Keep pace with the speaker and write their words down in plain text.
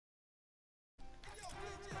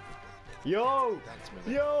Yo!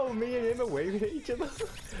 Yo, me and him are waving at each other.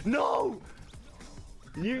 No!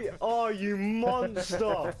 You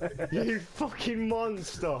monster! You fucking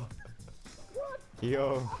monster!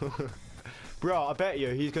 Yo. Bro, I bet you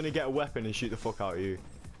he's gonna get a weapon and shoot the fuck out of you.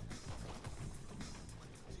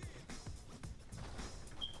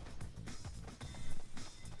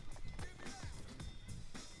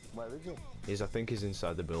 Where is he? I think he's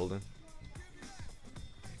inside the building.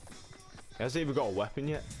 He hasn't even got a weapon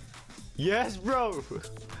yet. Yes, bro!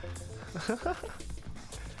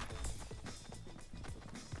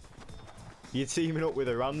 You're teaming up with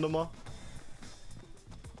a randomer?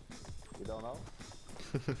 You don't know?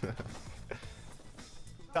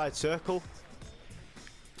 Side circle.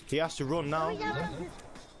 He has to run now.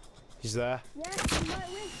 He's there. Yes, we might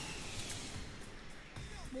win.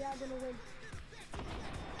 We are gonna win.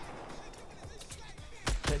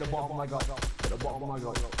 Hit the bottom, my god. Hit the bottom, my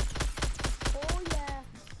god. Oh yeah.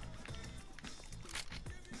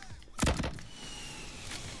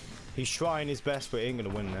 He's trying his best, but he ain't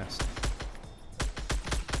gonna win this.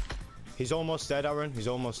 He's almost dead, Aaron. He's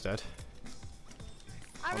almost dead.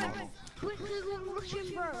 Aaron, quickly go rush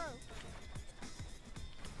him, bro.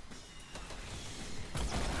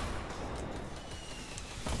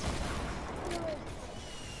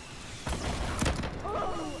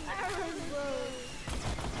 Oh, Aaron, bro.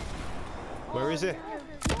 Where is he?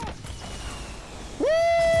 Woo!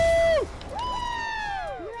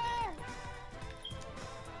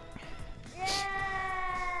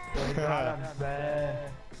 Yeah!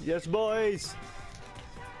 Yes, boys.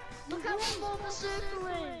 Look how small the circle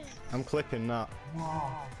is. I'm clipping that.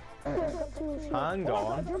 Hang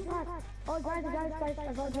on. Oh, guys, I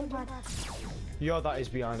got a jump pad. Yo, that is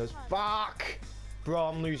behind us. Fuck! Bro,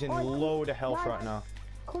 I'm losing a load of health right now.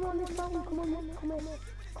 Come on, this mountain, come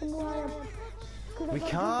on. We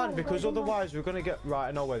can't, because otherwise we're gonna get... Right,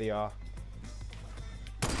 I know where they are.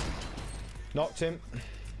 Knocked him.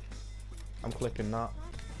 I'm clipping that.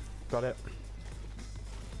 Got it.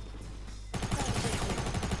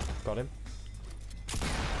 Got him.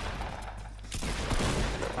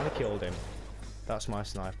 And I killed him. That's my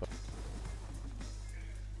sniper.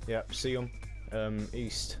 Yep, see him.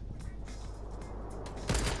 East.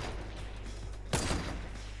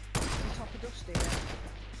 Top of Dusty, yeah.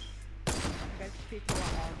 Against people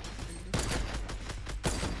like that.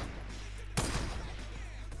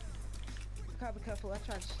 Gotta be careful, they're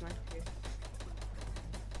trying to snipe you.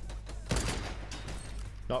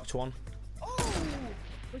 Knocked one. Oh!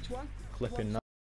 Which one? Clipping that.